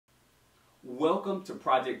Welcome to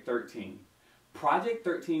Project 13. Project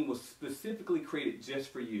 13 was specifically created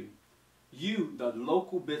just for you. You, the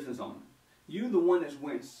local business owner. You, the one that's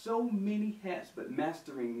wearing so many hats but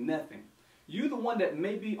mastering nothing. You, the one that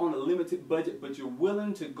may be on a limited budget but you're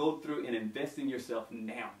willing to go through and invest in yourself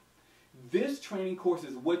now. This training course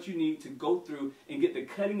is what you need to go through and get the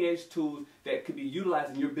cutting edge tools that could be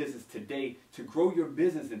utilized in your business today to grow your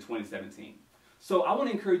business in 2017. So I want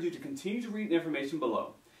to encourage you to continue to read the information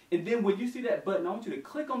below. And then when you see that button, I want you to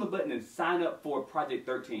click on the button and sign up for Project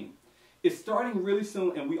 13. It's starting really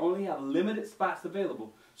soon and we only have limited spots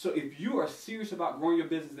available. So if you are serious about growing your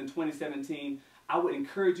business in 2017, I would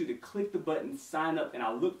encourage you to click the button, sign up, and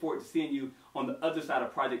I look forward to seeing you on the other side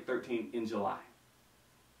of Project 13 in July.